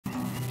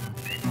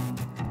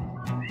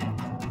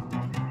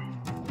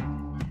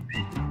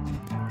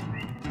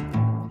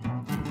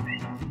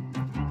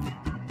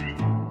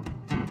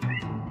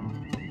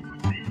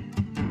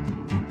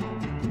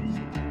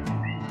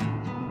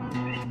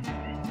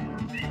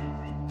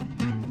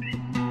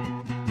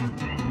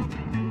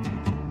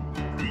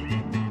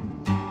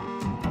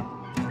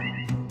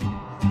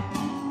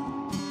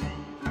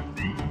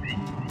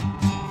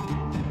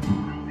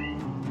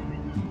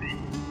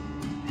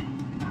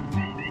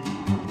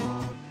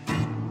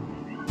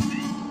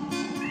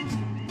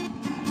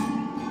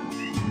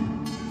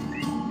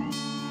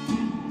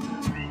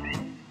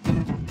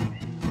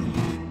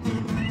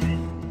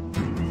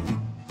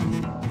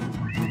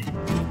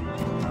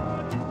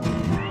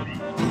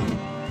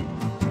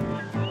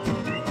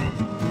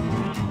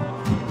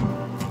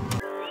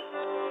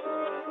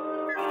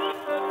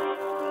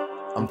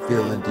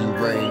feeling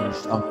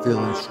deranged, I'm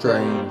feeling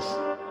strange.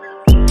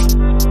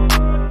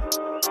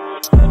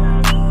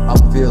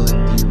 I'm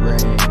feeling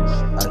deranged,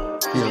 I'm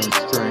feeling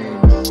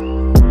strange.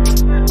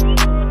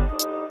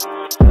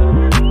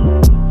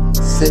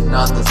 Sitting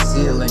on the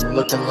ceiling,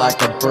 looking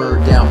like a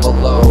bird down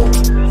below.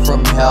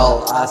 From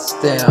hell I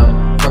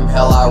stem, from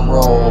hell I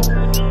roll.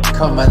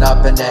 Coming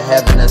up into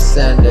heaven,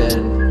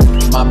 ascending.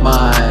 My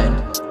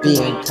mind,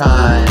 being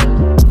kind.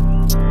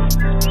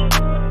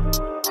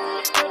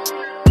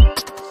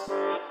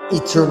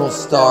 Eternal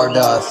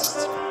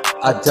stardust,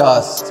 I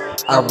dust,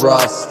 I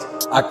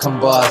rust, I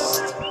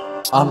combust.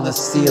 I'm the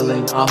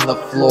ceiling, I'm the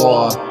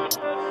floor.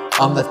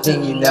 I'm the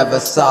thing you never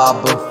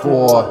saw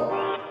before.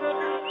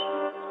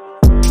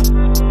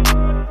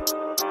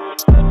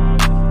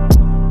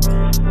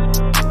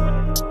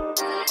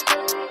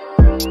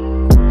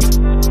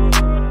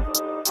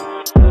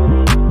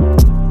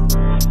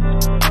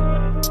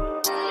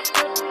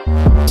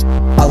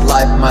 I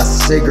light my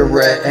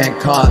cigarette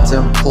and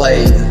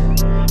contemplate.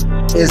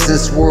 Is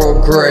this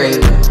world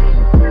great?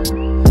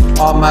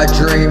 Are my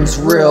dreams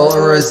real,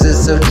 or is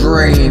this a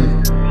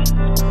dream?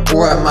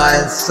 Or am I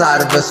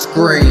inside of a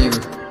scream?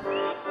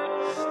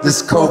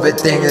 This COVID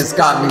thing has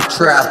got me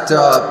trapped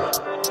up,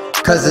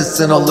 'cause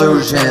it's an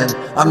illusion,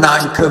 I'm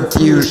not in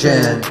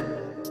confusion.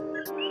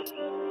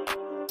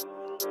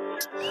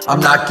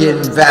 I'm not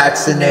getting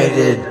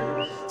vaccinated.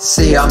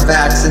 See, I'm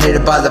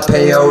vaccinated by the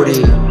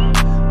peyote,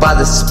 by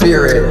the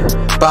spirit,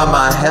 by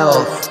my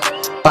health,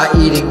 by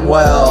eating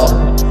well,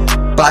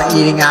 by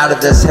eating out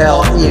of this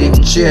hell, eating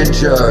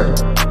ginger,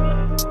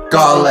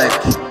 garlic.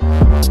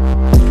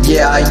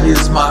 Yeah, I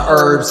use my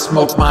herbs,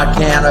 smoke my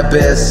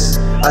cannabis.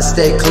 I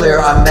stay clear,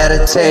 I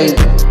meditate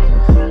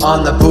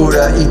on the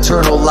Buddha,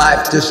 eternal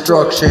life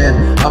destruction.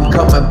 I'm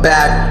coming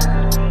back,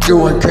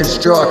 doing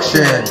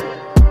construction.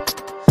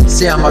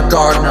 See, I'm a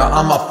gardener,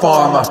 I'm a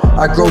farmer.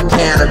 I grow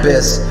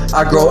cannabis,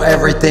 I grow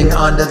everything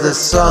under the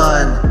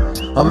sun.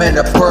 I'm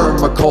into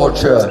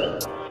permaculture,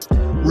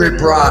 rip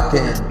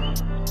rockin',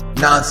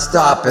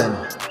 non-stopping.